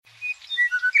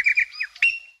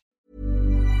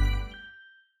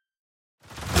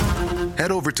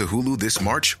Head over to Hulu this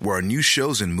March, where our new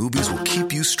shows and movies will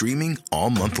keep you streaming all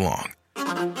month long.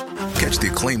 Catch the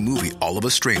acclaimed movie All of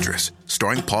Us Strangers,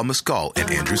 starring Paul Mescal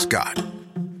and Andrew Scott.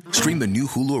 Stream the new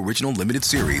Hulu original limited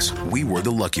series We Were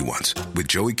the Lucky Ones with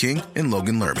Joey King and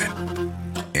Logan Lerman.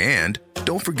 And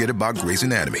don't forget about Grey's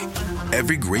Anatomy.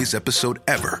 Every Grey's episode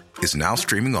ever is now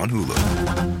streaming on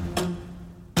Hulu.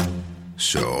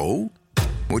 So,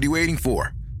 what are you waiting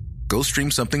for? Go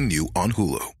stream something new on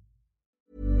Hulu.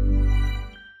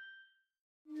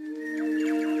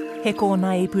 He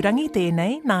kōna ipurangi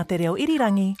tēnei nā te reo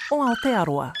irirangi o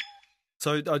Aotearoa.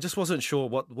 So I just wasn't sure,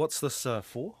 what's this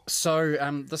for? So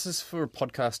this is for a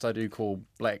podcast I do called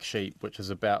Black Sheep, which is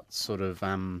about sort of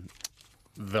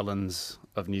villains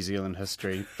of New Zealand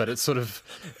history. But it's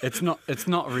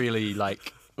not really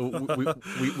like,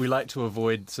 we like to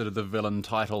avoid sort of the villain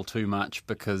title too much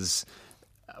because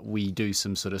we do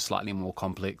some sort of slightly more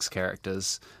complex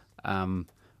characters.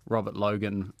 Robert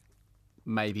Logan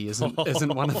maybe isn't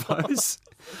one of those.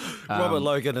 Robert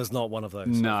Logan is not one of those.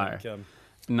 No.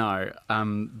 No,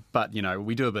 but, you know,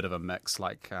 we do a bit of a mix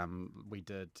like we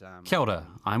did... Kia ora,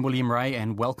 I'm William Ray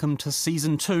and welcome to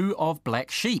Season 2 of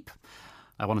Black Sheep.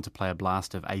 I wanted to play a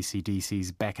blast of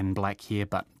AC/DC's Back in Black here,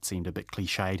 but it seemed a bit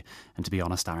cliched, and to be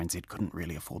honest, RNZ couldn't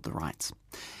really afford the rights.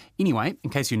 Anyway,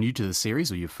 in case you're new to the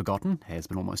series or you've forgotten, it has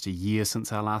been almost a year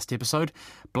since our last episode,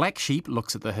 Black Sheep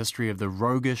looks at the history of the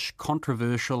roguish,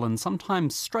 controversial and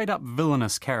sometimes straight-up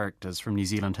villainous characters from New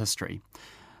Zealand history.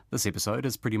 This episode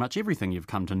is pretty much everything you've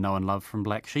come to know and love from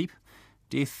Black Sheep: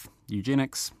 death,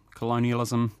 eugenics,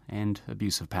 colonialism and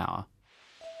abuse of power.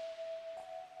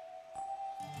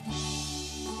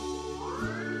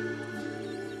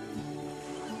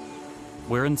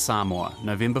 We're in Samoa,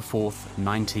 November 4th,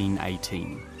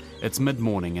 1918. It's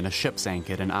mid-morning and a ship's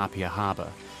anchored in Apia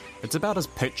Harbour. It's about as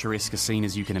picturesque a scene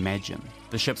as you can imagine.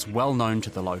 The ship's well known to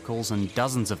the locals and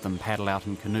dozens of them paddle out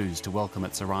in canoes to welcome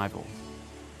its arrival.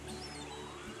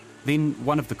 Then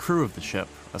one of the crew of the ship,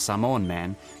 a Samoan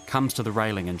man, comes to the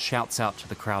railing and shouts out to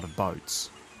the crowd of boats.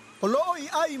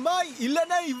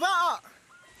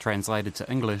 Translated to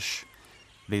English,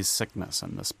 there's sickness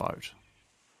in this boat.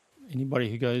 Anybody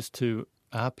who goes to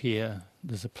Apia,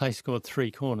 there's a place called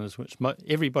Three Corners, which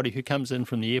everybody who comes in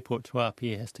from the airport to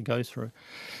Apia has to go through.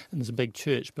 And there's a big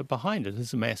church, but behind it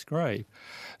is a mass grave.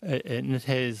 And it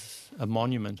has a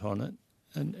monument on it.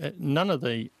 And none of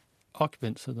the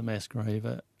occupants of the mass grave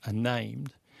are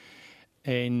named.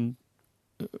 And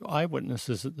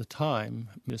eyewitnesses at the time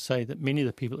say that many of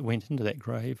the people that went into that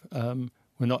grave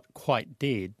were not quite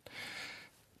dead.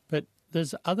 But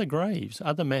there's other graves,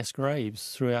 other mass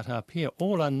graves throughout Apia,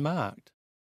 all unmarked.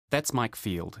 That's Mike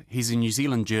Field. He's a New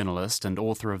Zealand journalist and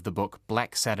author of the book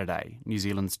Black Saturday, New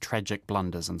Zealand's Tragic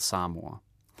Blunders in Samoa.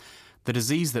 The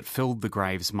disease that filled the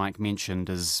graves Mike mentioned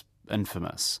is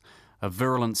infamous, a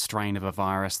virulent strain of a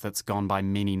virus that's gone by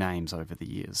many names over the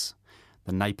years.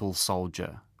 The Naples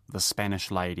soldier, the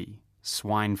Spanish lady,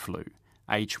 swine flu,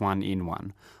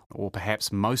 H1N1, or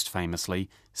perhaps most famously,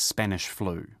 Spanish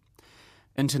flu.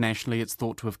 Internationally, it's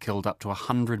thought to have killed up to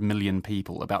 100 million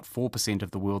people, about 4%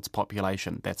 of the world's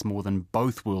population. That's more than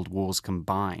both world wars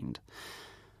combined.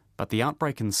 But the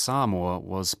outbreak in Samoa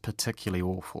was particularly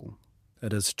awful.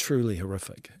 It is truly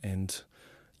horrific. And,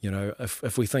 you know,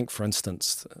 if we think, for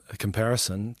instance, a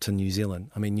comparison to New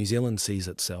Zealand, I mean, New Zealand sees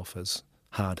itself as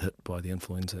hard hit by the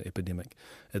influenza epidemic.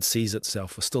 It sees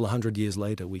itself, still 100 years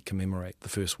later, we commemorate the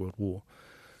First World War.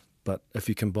 But if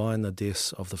you combine the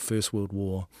deaths of the First World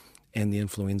War and the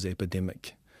influenza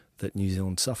epidemic that New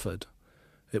Zealand suffered,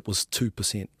 it was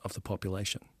 2% of the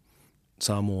population.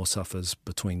 Samoa suffers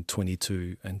between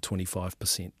 22 and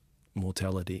 25%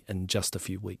 mortality in just a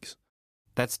few weeks.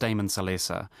 That's Damon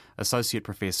Salesa, Associate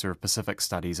Professor of Pacific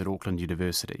Studies at Auckland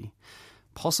University.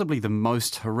 Possibly the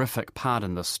most horrific part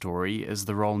in this story is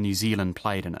the role New Zealand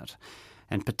played in it,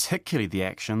 and particularly the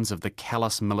actions of the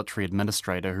callous military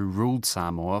administrator who ruled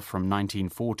Samoa from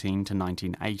 1914 to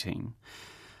 1918.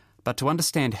 But to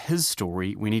understand his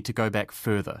story, we need to go back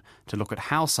further to look at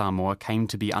how Samoa came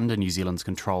to be under New Zealand's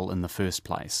control in the first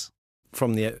place.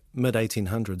 From the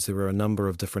mid-1800s, there were a number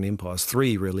of different empires,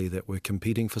 three really, that were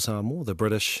competing for Samoa: the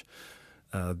British,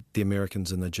 the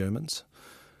Americans and the Germans.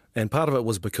 And part of it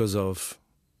was because of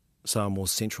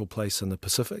Samoa's central place in the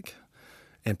Pacific,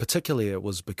 and particularly it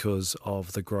was because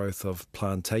of the growth of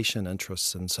plantation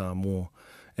interests in Samoa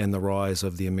and the rise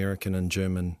of the American and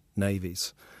German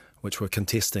navies, which were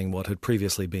contesting what had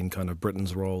previously been kind of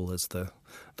Britain's role as the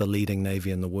leading navy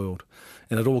in the world.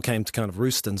 And it all came to kind of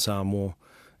roost in Samoa,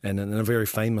 and in a very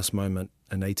famous moment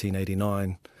in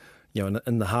 1889, you know,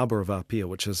 in the harbour of Apia,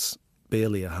 which is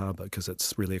barely a harbour because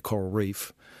it's really a coral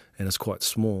reef and it's quite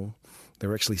small, There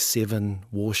were actually 7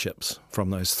 warships from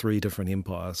those 3 different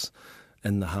empires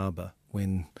in the harbour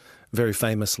when, very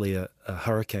famously, a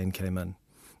hurricane came in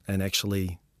and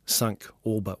actually sunk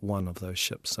all but one of those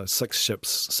ships. So 6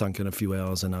 ships sunk in a few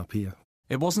hours in Apia.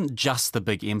 It wasn't just the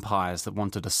big empires that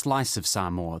wanted a slice of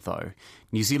Samoa, though.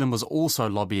 New Zealand was also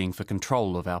lobbying for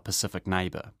control of our Pacific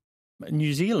neighbour.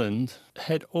 New Zealand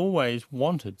had always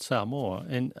wanted Samoa,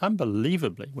 and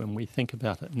unbelievably, when we think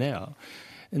about it now,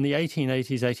 in the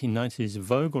 1880s, 1890s,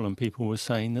 Vogel and people were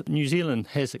saying that New Zealand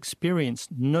has experience,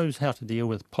 knows how to deal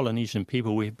with Polynesian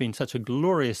people. We've been such a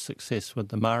glorious success with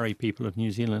the Maori people of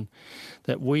New Zealand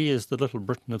that we, as the Little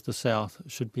Britain of the South,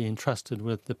 should be entrusted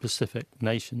with the Pacific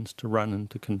nations to run and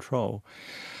to control.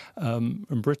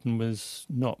 And Britain was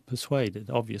not persuaded,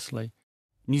 obviously.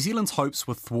 New Zealand's hopes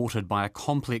were thwarted by a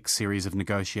complex series of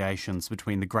negotiations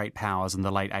between the great powers in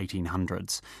the late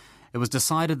 1800s. It was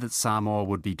decided that Samoa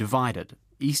would be divided.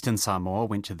 Eastern Samoa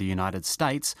went to the United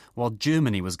States, while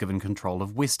Germany was given control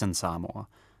of Western Samoa.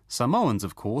 Samoans,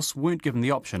 of course, weren't given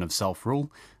the option of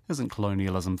self-rule. Isn't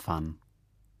colonialism fun?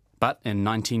 But in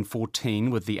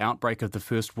 1914, with the outbreak of the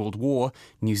First World War,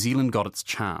 New Zealand got its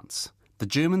chance. The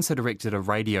Germans had erected a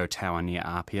radio tower near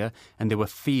Apia, and there were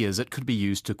fears it could be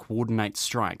used to coordinate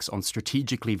strikes on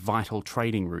strategically vital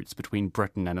trading routes between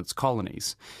Britain and its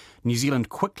colonies. New Zealand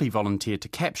quickly volunteered to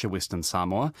capture Western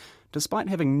Samoa, despite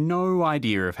having no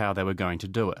idea of how they were going to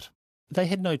do it. They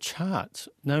had no charts,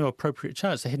 no appropriate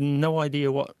charts. They had no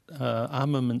idea what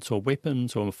armaments or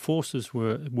weapons or forces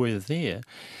were there.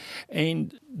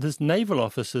 And there's naval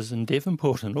officers in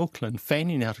Devonport and Auckland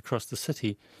fanning out across the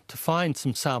city to find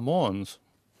some Samoans,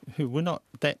 who were not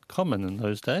that common in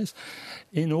those days,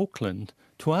 in Auckland,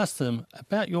 to ask them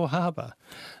about your harbour.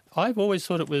 I've always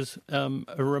thought it was a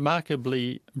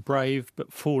remarkably brave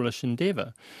but foolish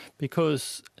endeavour,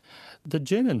 because the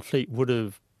German fleet would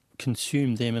have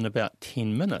consumed them in about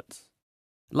 10 minutes.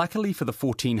 Luckily for the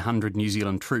 1,400 New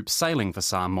Zealand troops sailing for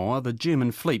Samoa, the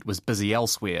German fleet was busy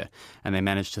elsewhere, and they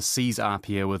managed to seize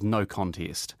Apia with no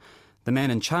contest. The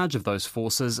man in charge of those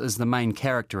forces is the main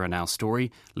character in our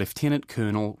story, Lieutenant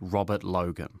Colonel Robert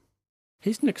Logan.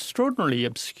 He's an extraordinarily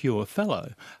obscure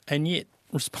fellow, and yet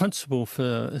responsible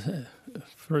for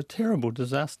a terrible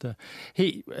disaster.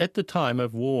 He, at the time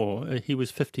of war, he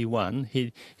was 51.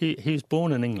 He was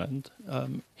born in England.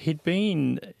 He'd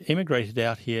been emigrated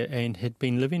out here and had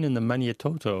been living in the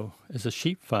Maniatoto as a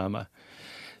sheep farmer.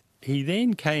 He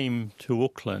then came to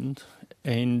Auckland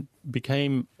and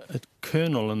became a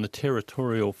colonel in the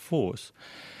territorial force.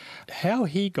 How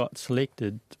he got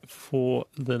selected for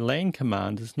the land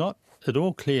command is not at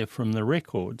all clear from the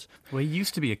records. Well, he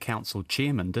used to be a council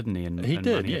chairman, didn't he? He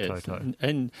did, yes. Toto.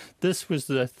 And this was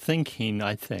the thinking,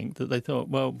 I think, that they thought,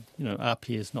 well,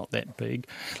 Apia's not that big.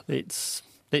 Let's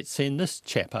send this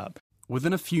chap up.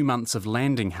 Within a few months of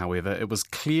landing, however, it was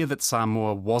clear that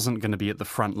Samoa wasn't going to be at the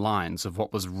front lines of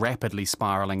what was rapidly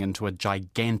spiralling into a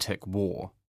gigantic war.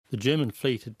 The German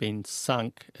fleet had been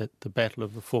sunk at the Battle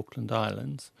of the Falkland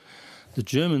Islands. The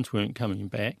Germans weren't coming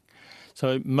back.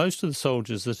 So most of the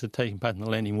soldiers that had taken part in the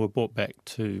landing were brought back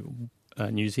to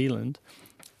New Zealand,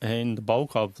 and the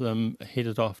bulk of them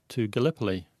headed off to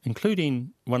Gallipoli,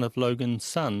 including one of Logan's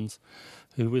sons,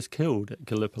 who was killed at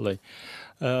Gallipoli.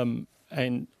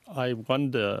 And I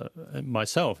wonder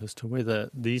myself as to whether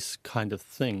these kind of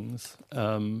things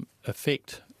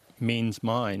affect men's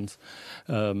minds.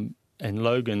 And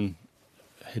Logan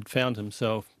had found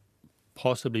himself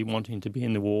possibly wanting to be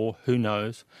in the war, who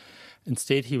knows.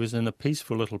 Instead, he was in a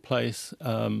peaceful little place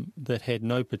that had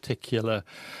no particular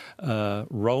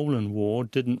role in war,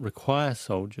 didn't require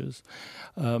soldiers,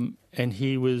 and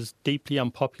he was deeply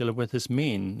unpopular with his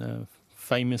men.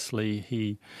 Famously,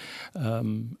 he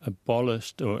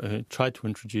abolished or tried to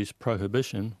introduce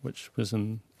prohibition, which was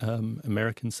in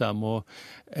American Samoa,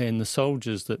 and the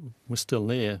soldiers that were still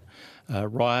there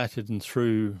rioted and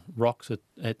threw rocks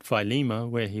at Vailima,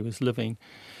 where he was living,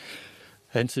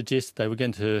 and suggested they were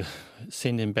going to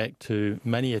send him back to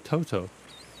Maniatoto.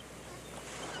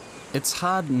 It's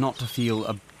hard not to feel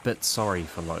a bit sorry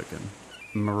for Logan,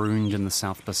 marooned in the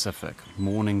South Pacific,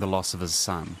 mourning the loss of his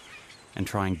son, and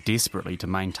trying desperately to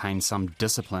maintain some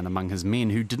discipline among his men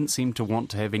who didn't seem to want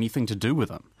to have anything to do with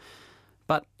him.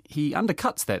 But he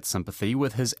undercuts that sympathy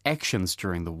with his actions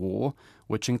during the war,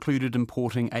 which included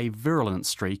importing a virulent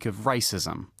streak of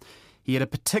racism. He had a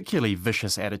particularly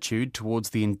vicious attitude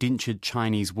towards the indentured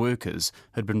Chinese workers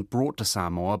who had been brought to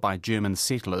Samoa by German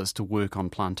settlers to work on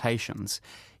plantations.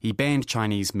 He banned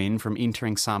Chinese men from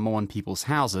entering Samoan people's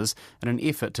houses in an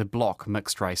effort to block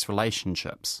mixed-race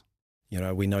relationships.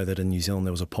 We know that in New Zealand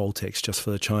there was a poll tax just for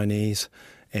the Chinese,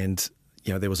 and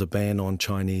there was a ban on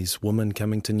Chinese women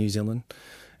coming to New Zealand.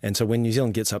 And so when New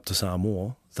Zealand gets up to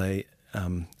Samoa, they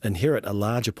inherit a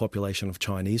larger population of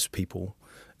Chinese people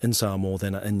in Samoa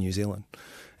than are in New Zealand.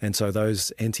 And so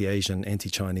those anti-Asian,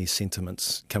 anti-Chinese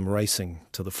sentiments come racing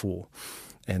to the fore.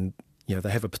 And, they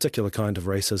have a particular kind of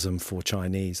racism for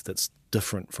Chinese that's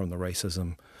different from the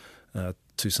racism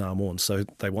to Samoans. So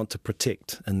they want to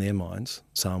protect, in their minds,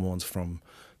 Samoans from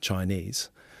Chinese.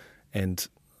 And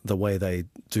the way they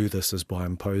do this is by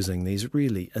imposing these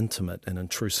really intimate and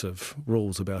intrusive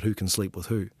rules about who can sleep with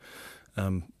who,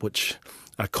 which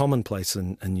are commonplace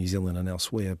in New Zealand and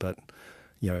elsewhere, but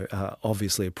are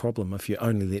obviously a problem. If you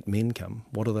only let men come,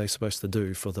 what are they supposed to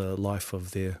do for the life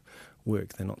of their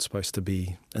work? They're not supposed to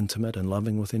be intimate and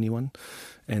loving with anyone.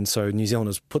 And so New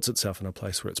Zealand puts itself in a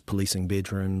place where it's policing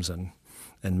bedrooms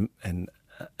and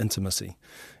intimacy.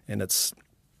 And it's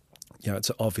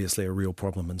obviously a real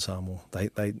problem in Samoa.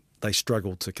 They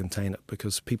struggle to contain it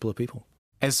because people are people.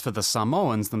 As for the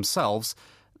Samoans themselves,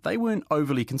 they weren't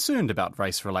overly concerned about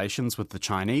race relations with the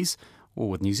Chinese, or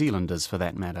with New Zealanders for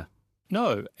that matter.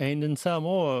 No, and in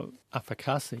Samoa,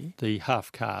 Afakasi, the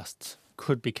half-castes,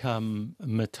 could become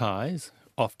matais,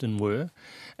 often were,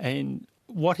 and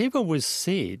whatever was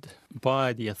said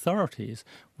by the authorities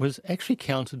was actually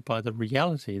countered by the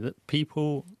reality that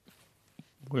people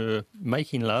were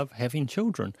making love, having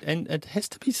children. And it has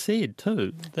to be said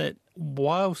too that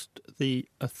whilst the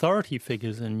authority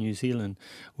figures in New Zealand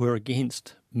were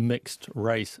against mixed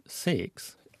race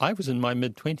sex, I was in my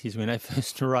mid-20s when I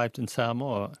first arrived in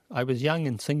Samoa. I was young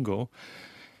and single,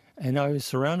 and I was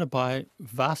surrounded by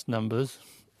vast numbers,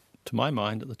 to my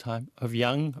mind at the time, of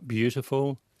young,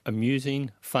 beautiful, amusing,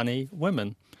 funny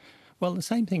women. Well, the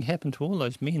same thing happened to all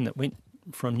those men that went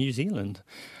from New Zealand.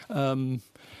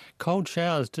 Cold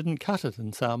showers didn't cut it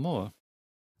in Samoa.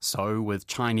 So, with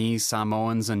Chinese,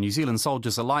 Samoans and New Zealand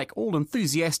soldiers alike all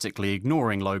enthusiastically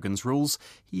ignoring Logan's rules,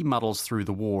 he muddles through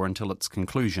the war until its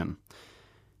conclusion.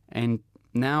 And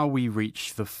now we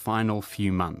reach the final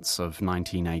few months of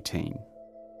 1918.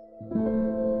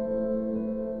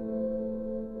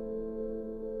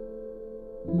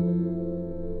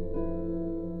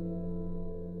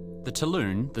 The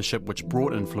Talloon, the ship which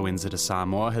brought influenza to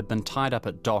Samoa, had been tied up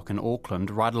at dock in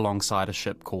Auckland right alongside a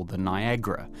ship called the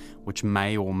Niagara, which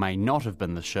may or may not have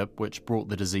been the ship which brought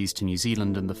the disease to New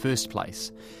Zealand in the first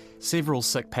place. Several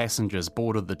sick passengers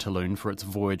boarded the Talloon for its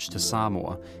voyage to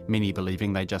Samoa, many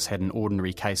believing they just had an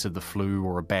ordinary case of the flu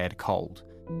or a bad cold.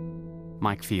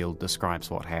 Mike Field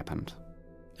describes what happened.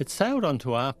 It sailed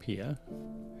onto Apia,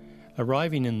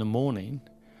 arriving in the morning.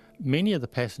 Many of the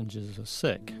passengers are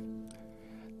sick.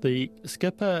 The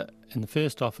skipper and the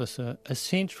first officer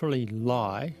essentially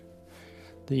lie.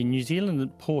 The New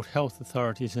Zealand Port Health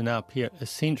authorities in Apia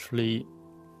essentially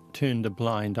turned a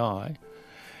blind eye.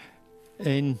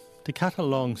 And to cut a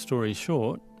long story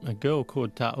short, a girl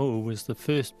called Ta'u was the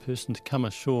first person to come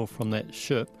ashore from that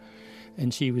ship,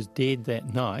 and she was dead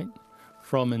that night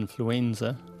from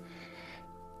influenza.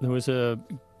 There was a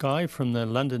guy from the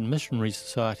London Missionary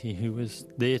Society who was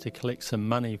there to collect some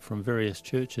money from various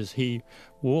churches. He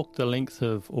walked the length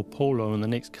of Opolo in the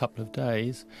next couple of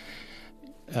days.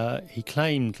 He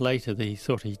claimed later that he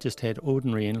thought he just had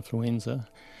ordinary influenza,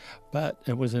 but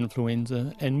it was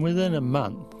influenza, and within a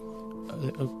month,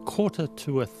 a quarter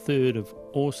to a third of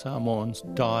all Samoans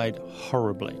died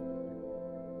horribly.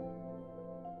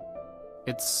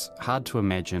 It's hard to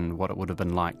imagine what it would have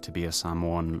been like to be a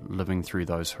Samoan living through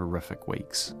those horrific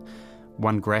weeks.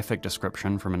 One graphic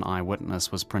description from an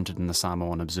eyewitness was printed in the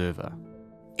Samoan Observer.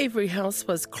 Every house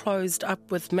was closed up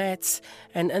with mats,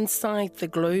 and inside the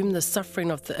gloom the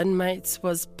suffering of the inmates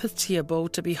was pitiable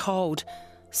to behold.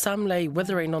 Some lay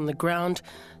withering on the ground,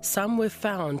 some were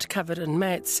found covered in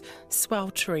mats,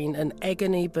 sweltering in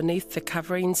agony beneath the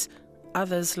coverings,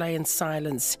 others lay in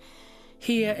silence.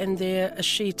 Here and there a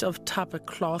sheet of tapa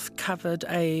cloth covered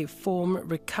a form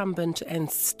recumbent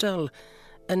and still,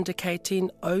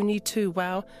 indicating only too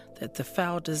well that the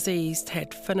foul disease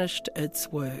had finished its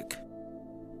work.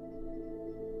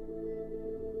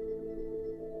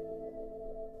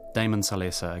 Damon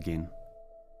Salesa again.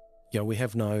 Yeah, we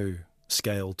have no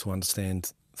scale to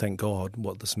understand, thank God,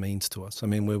 what this means to us. I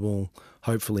mean, we will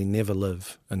hopefully never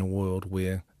live in a world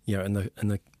where, in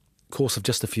the course of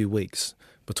just a few weeks,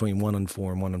 between 1 in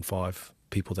 4 and 1 in 5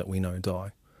 people that we know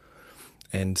die.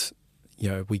 And,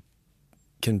 we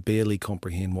can barely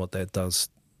comprehend what that does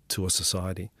to a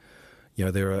society.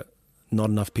 There are not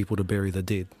enough people to bury the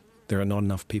dead. There are not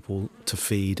enough people to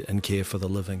feed and care for the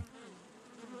living.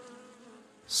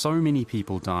 So many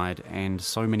people died and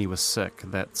so many were sick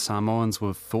that Samoans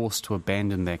were forced to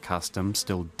abandon their custom,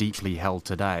 still deeply held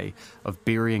today, of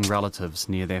burying relatives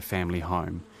near their family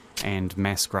home, and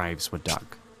mass graves were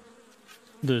dug.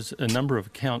 There's a number of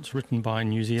accounts written by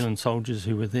New Zealand soldiers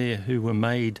who were there who were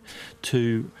made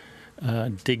to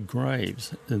dig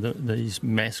graves, these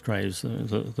mass graves,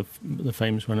 the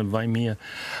famous one of Waimea.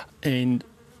 And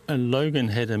Logan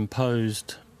had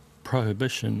imposed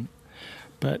prohibition,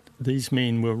 but these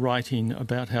men were writing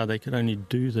about how they could only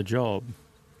do the job,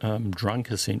 drunk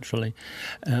essentially,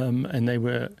 and they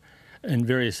were, and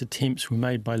various attempts were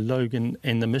made by Logan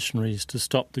and the missionaries to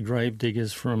stop the grave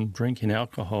diggers from drinking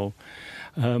alcohol,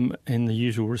 and the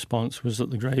usual response was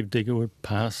that the grave digger would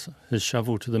pass his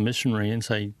shovel to the missionary and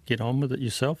say, "Get on with it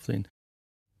yourself then."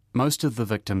 Most of the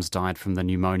victims died from the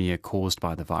pneumonia caused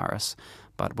by the virus,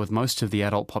 but with most of the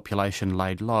adult population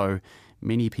laid low,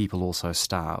 many people also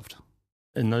starved.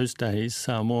 In those days,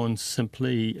 Samoans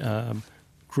simply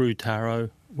grew taro,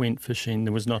 went fishing.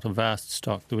 There was not a vast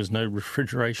stock. There was no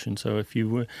refrigeration. So if you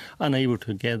were unable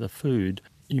to gather food,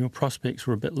 your prospects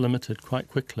were a bit limited quite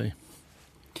quickly.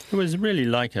 It was really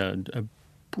like a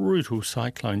brutal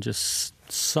cyclone just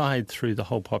sighed through the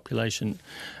whole population,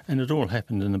 and it all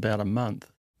happened in about a month.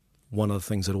 One of the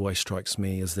things that always strikes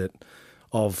me is that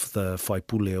of the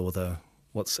whaipule, or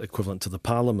what's equivalent to the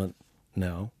parliament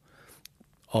now,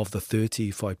 of the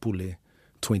 30 whaipule,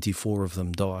 24 of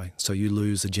them die. So you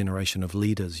lose a generation of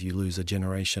leaders, you lose a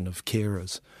generation of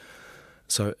carers.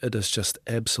 So it is just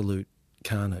absolute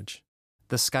carnage.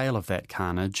 The scale of that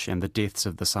carnage and the deaths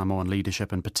of the Samoan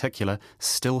leadership in particular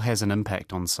still has an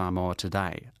impact on Samoa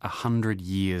today, 100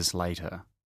 years later.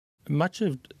 Much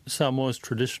of Samoa's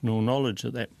traditional knowledge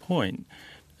at that point,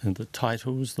 and the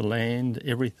titles, the land,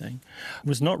 everything,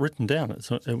 was not written down.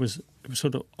 It was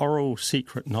sort of oral,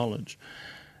 secret knowledge.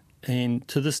 And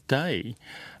to this day,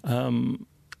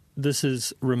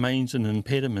 this remains an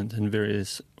impediment in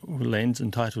various lands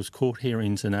and titles court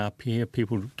hearings in Apia.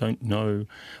 People don't know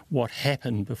what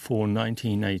happened before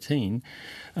 1918.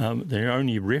 Their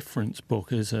only reference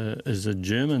book is a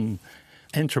German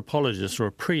anthropologist, or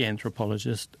a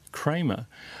pre-anthropologist, Kramer,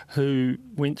 who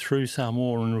went through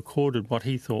Samoa and recorded what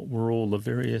he thought were all the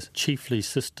various chiefly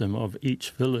system of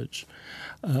each village.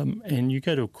 And you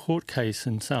go to a court case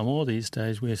in Samoa these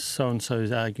days where so-and-so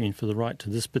is arguing for the right to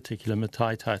this particular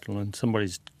Matai title and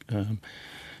somebody's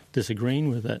disagreeing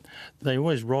with it, they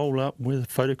always roll up with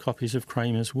photocopies of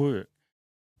Kramer's work.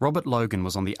 Robert Logan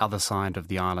was on the other side of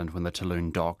the island when the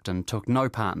Talune docked and took no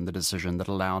part in the decision that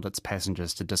allowed its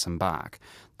passengers to disembark.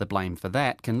 The blame for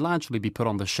that can largely be put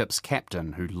on the ship's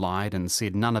captain, who lied and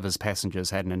said none of his passengers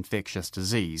had an infectious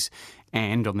disease,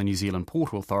 and on the New Zealand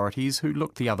port authorities, who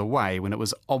looked the other way when it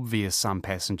was obvious some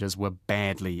passengers were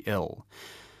badly ill.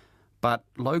 But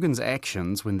Logan's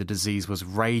actions when the disease was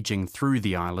raging through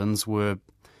the islands were,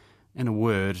 in a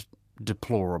word,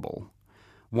 deplorable.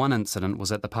 One incident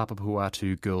was at the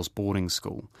Papapuatu Girls' Boarding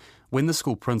School. When the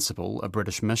school principal, a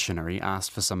British missionary,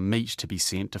 asked for some meat to be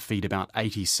sent to feed about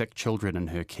 80 sick children in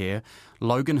her care,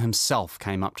 Logan himself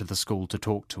came up to the school to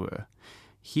talk to her.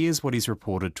 Here's what he's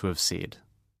reported to have said.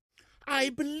 "I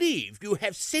believe you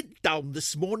have sent down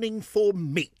this morning for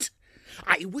meat.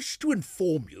 I wish to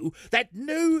inform you that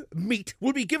no meat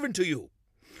will be given to you.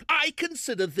 I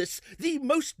consider this the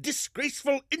most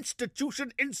disgraceful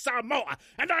institution in Samoa,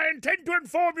 and I intend to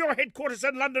inform your headquarters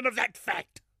in London of that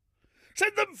fact.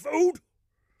 Send them food.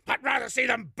 I'd rather see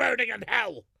them burning in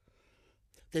hell.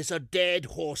 There's a dead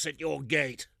horse at your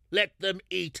gate. Let them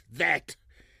eat that.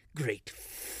 Great,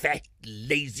 fat,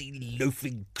 lazy,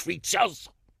 loafing creatures."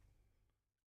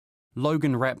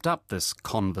 Logan wrapped up this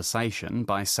conversation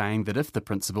by saying that if the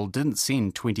principal didn't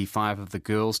send 25 of the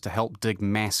girls to help dig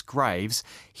mass graves,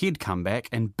 he'd come back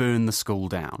and burn the school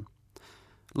down.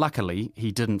 Luckily,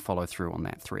 he didn't follow through on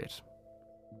that threat.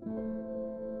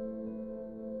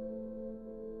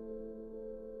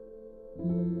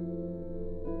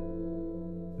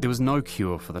 There was no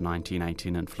cure for the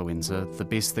 1918 influenza. The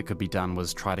best that could be done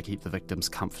was try to keep the victims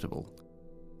comfortable.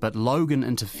 But Logan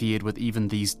interfered with even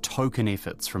these token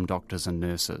efforts from doctors and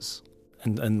nurses.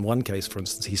 And in one case, for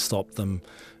instance, he stopped them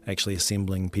actually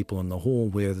assembling people in the hall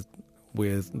where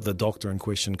the doctor in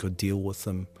question could deal with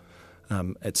them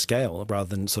at scale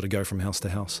rather than sort of go from house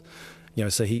to house.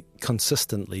 So he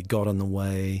consistently got in the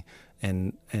way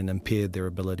and impaired their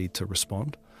ability to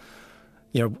respond.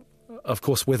 Of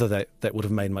course, whether that would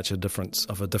have made much of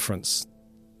a difference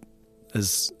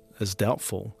is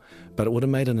doubtful, but it would have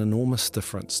made an enormous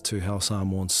difference to how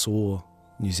Samoans saw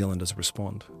New Zealanders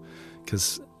respond.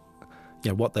 Because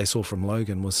what they saw from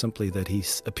Logan was simply that he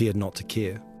appeared not to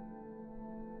care.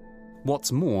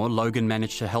 What's more, Logan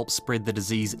managed to help spread the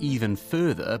disease even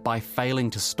further by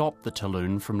failing to stop the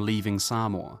Talune from leaving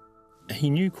Samoa. He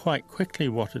knew quite quickly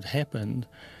what had happened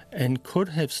and could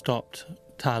have stopped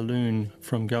Talune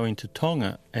from going to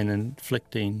Tonga and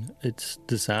inflicting its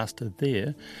disaster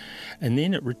there. And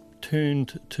then it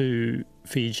returned to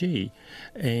Fiji,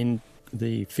 and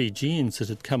the Fijians that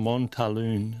had come on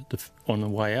Talune on the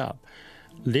way up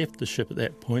left the ship at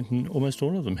that point, and almost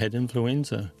all of them had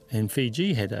influenza, and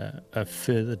Fiji had a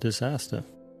further disaster.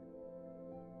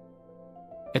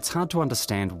 It's hard to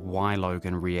understand why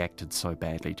Logan reacted so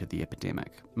badly to the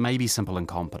epidemic. Maybe simple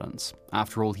incompetence.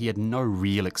 After all, he had no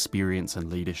real experience in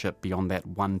leadership beyond that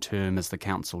one term as the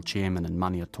council chairman in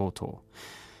Maniatoto.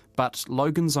 But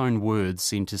Logan's own words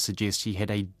seem to suggest he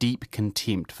had a deep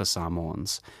contempt for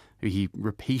Samoans, who he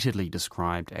repeatedly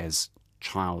described as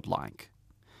childlike.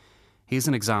 Here's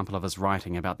an example of his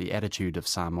writing about the attitude of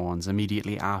Samoans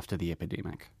immediately after the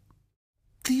epidemic.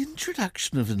 The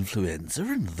introduction of influenza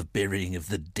and the burying of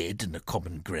the dead in a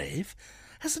common grave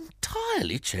has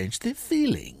entirely changed their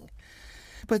feeling.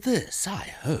 But this,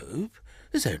 I hope,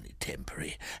 is only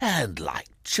temporary, and like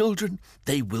children,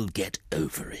 they will get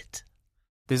over it.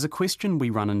 There's a question we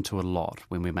run into a lot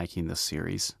when we're making this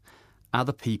series. Are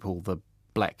the people, the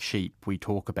black sheep we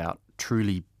talk about,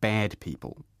 truly bad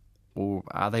people? Or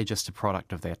are they just a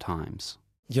product of their times?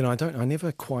 You know, I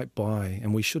never quite buy,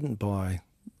 and we shouldn't buy,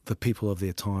 the people of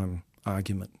their time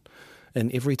argument.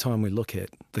 And every time we look at,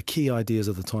 the key ideas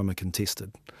of the time are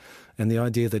contested. And the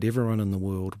idea that everyone in the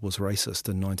world was racist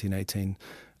in 1918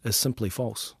 is simply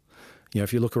false. You know,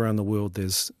 if you look around the world,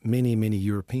 there's many, many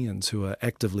Europeans who are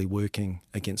actively working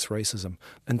against racism.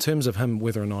 In terms of him,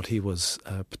 whether or not he was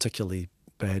a particularly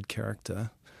bad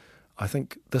character, I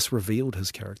think this revealed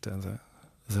his character.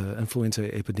 The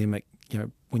influenza epidemic, you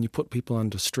know, when you put people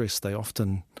under stress, they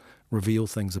often reveal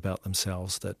things about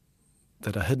themselves that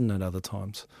are hidden at other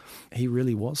times. He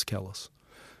really was callous.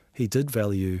 He did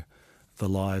value the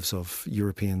lives of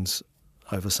Europeans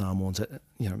over Samoans,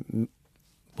 you know,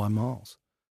 by miles.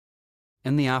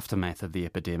 In the aftermath of the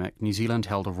epidemic, New Zealand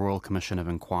held a Royal Commission of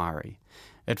Inquiry.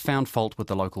 It found fault with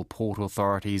the local port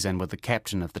authorities and with the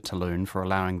captain of the Talune for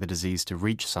allowing the disease to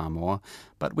reach Samoa,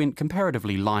 but went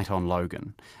comparatively light on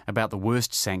Logan. About the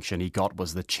worst sanction he got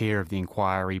was the chair of the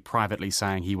inquiry privately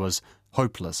saying he was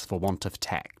hopeless for want of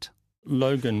tact.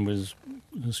 Logan was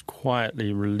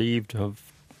quietly relieved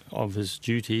of his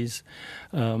duties,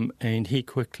 and he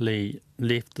quickly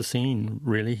left the scene,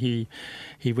 really.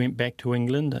 He went back to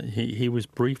England. He was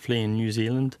briefly in New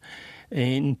Zealand,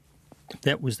 and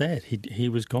that was that. He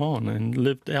was gone and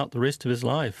lived out the rest of his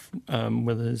life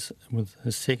with his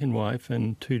second wife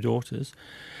and 2 daughters.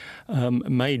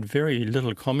 Made very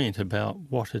little comment about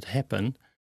what had happened.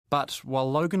 But while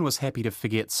Logan was happy to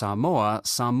forget Samoa,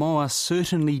 Samoa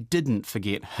certainly didn't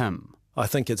forget him. I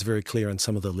think it's very clear in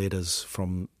some of the letters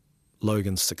from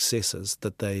Logan's successors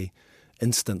that they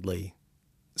instantly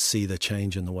see the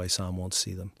change in the way Samoans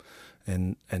see them.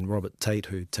 And Robert Tate,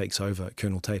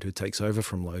 Colonel Tate, who takes over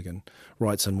from Logan,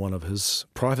 writes in one of his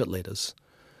private letters,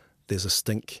 "There's a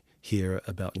stink here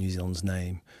about New Zealand's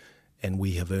name, and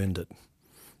we have earned it."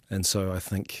 And so I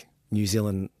think New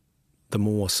Zealand, the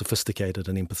more sophisticated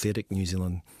and empathetic New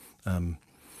Zealand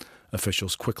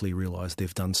officials quickly realise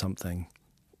they've done something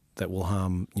that will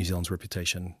harm New Zealand's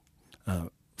reputation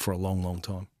for a long, long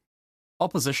time.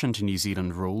 Opposition to New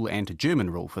Zealand rule, and to German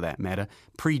rule for that matter,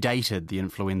 predated the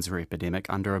influenza epidemic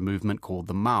under a movement called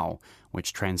the Mau,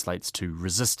 which translates to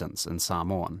resistance in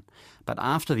Samoan. But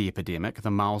after the epidemic,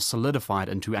 the Mau solidified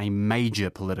into a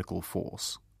major political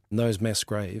force. Those mass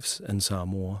graves in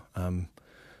Samoa,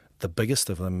 the biggest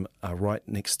of them are right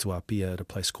next to Apia at a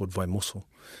place called Vaimoso.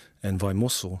 And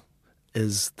Vaimoso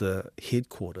is the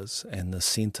headquarters and the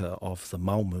centre of the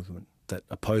Mau movement that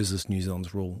opposes New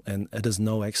Zealand's rule. And it is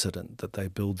no accident that they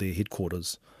build their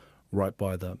headquarters right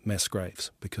by the mass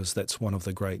graves, because that's one of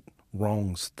the great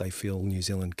wrongs they feel New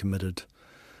Zealand committed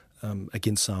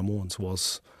against Samoans,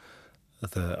 was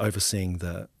the overseeing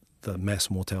the mass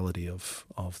mortality of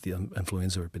the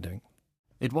influenza epidemic.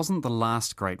 It wasn't the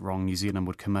last great wrong New Zealand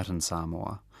would commit in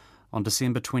Samoa. On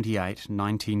December 28,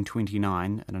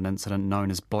 1929, in an incident known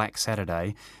as Black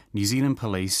Saturday, New Zealand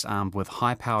police, armed with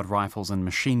high-powered rifles and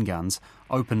machine guns,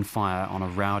 opened fire on a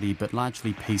rowdy but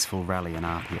largely peaceful rally in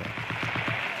Apia.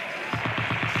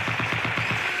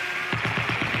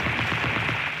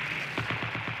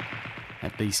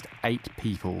 At least 8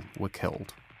 people were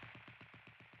killed.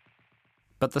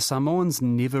 But the Samoans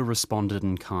never responded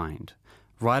in kind.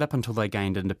 Right up until they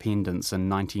gained independence in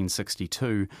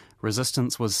 1962,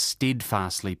 resistance was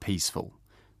steadfastly peaceful,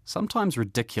 sometimes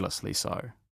ridiculously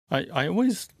so. I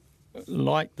always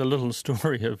like the little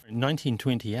story of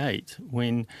 1928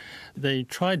 when they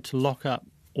tried to lock up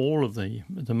all of the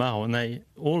Mao, and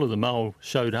all of the Mao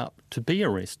showed up to be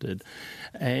arrested,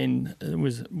 and there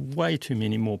was way too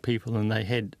many more people than they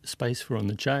had space for in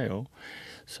the jail.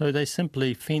 So they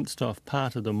simply fenced off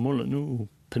part of the Mulanu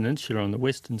Peninsula on the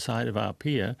western side of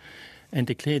Apia and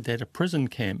declared that a prison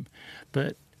camp.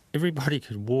 But everybody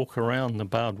could walk around the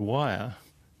barbed wire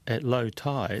at low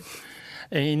tide.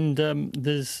 And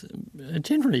there's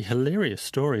generally hilarious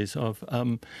stories of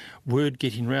word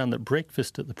getting round that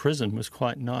breakfast at the prison was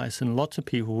quite nice, and lots of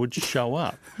people would show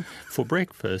up for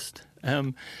breakfast.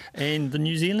 And the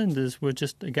New Zealanders were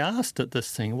just aghast at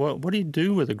this thing. What do you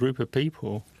do with a group of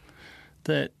people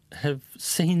that have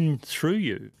seen through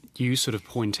you? You sort of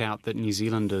point out that New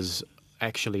Zealanders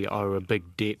actually owe a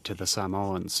big debt to the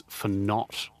Samoans for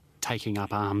not taking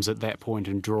up arms at that point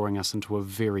and drawing us into a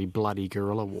very bloody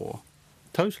guerrilla war.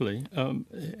 Totally.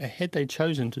 Had they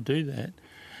chosen to do that,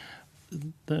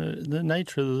 the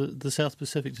nature of the South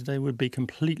Pacific today would be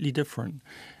completely different.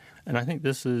 And I think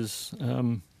this is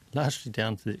largely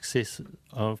down to the excess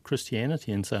of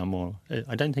Christianity in Samoa.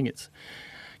 I don't think it's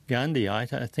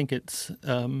Gandhiite. I think it's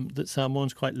that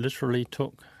Samoans quite literally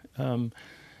took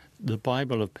the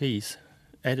Bible of peace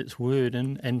at its word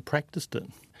and practiced it.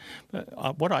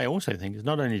 But what I also think is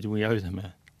not only do we owe them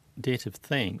a debt of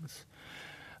thanks,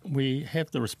 we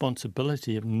have the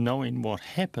responsibility of knowing what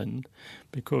happened,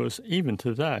 because even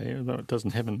today, although it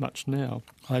doesn't happen much now,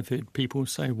 I've heard people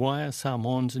say, why are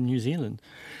Samoans in New Zealand?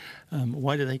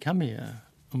 Why do they come here?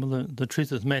 Well, the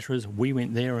truth of the matter is we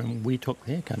went there and we took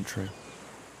their country.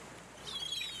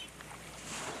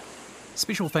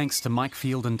 Special thanks to Mike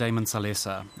Field and Damon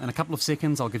Salesa. In a couple of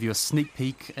seconds, I'll give you a sneak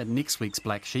peek at next week's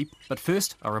Black Sheep. But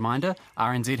first, a reminder,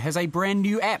 RNZ has a brand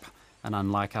new app. And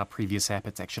unlike our previous app,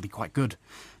 it's actually quite good.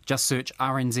 Just search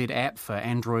RNZ app for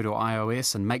Android or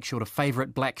iOS and make sure to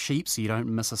favourite Black Sheep so you don't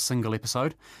miss a single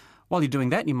episode. While you're doing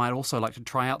that, you might also like to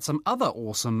try out some other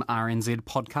awesome RNZ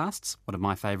podcasts. One of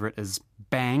my favourite is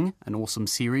Bang, an awesome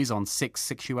series on sex,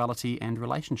 sexuality and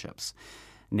relationships.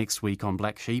 Next week on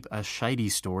Black Sheep, a shady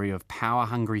story of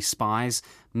power-hungry spies,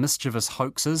 mischievous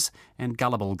hoaxes and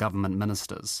gullible government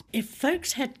ministers. If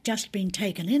folks had just been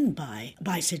taken in by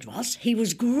Sidros, he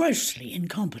was grossly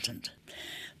incompetent.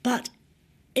 But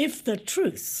if the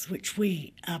truth, which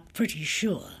we are pretty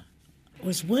sure,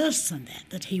 was worse than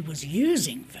that he was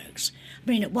using folks,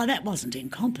 that wasn't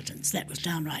incompetence, that was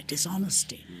downright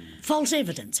dishonesty. False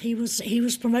evidence. He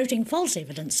was promoting false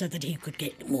evidence so that he could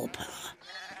get more power.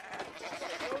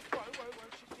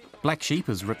 Black Sheep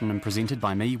is written and presented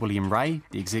by me, William Ray.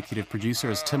 The executive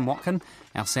producer is Tim Watkin.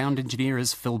 Our sound engineer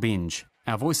is Phil Benge.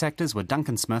 Our voice actors were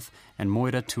Duncan Smith and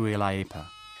Moira Tuilaepa.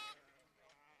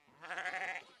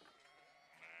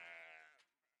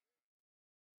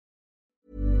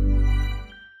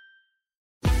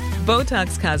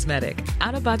 Botox Cosmetic,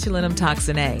 out-of-botulinum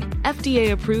toxin A,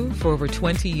 FDA approved for over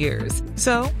 20 years.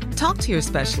 So, talk to your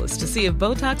specialist to see if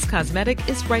Botox Cosmetic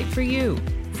is right for you.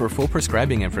 For full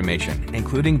prescribing information,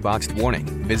 including boxed warning,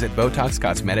 visit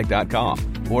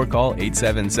BotoxCosmetic.com or call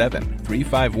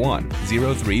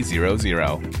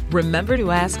 877-351-0300. Remember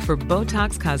to ask for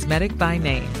Botox Cosmetic by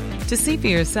name. To see for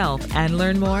yourself and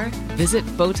learn more, visit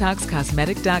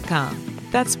BotoxCosmetic.com.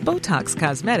 That's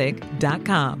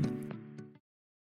BotoxCosmetic.com.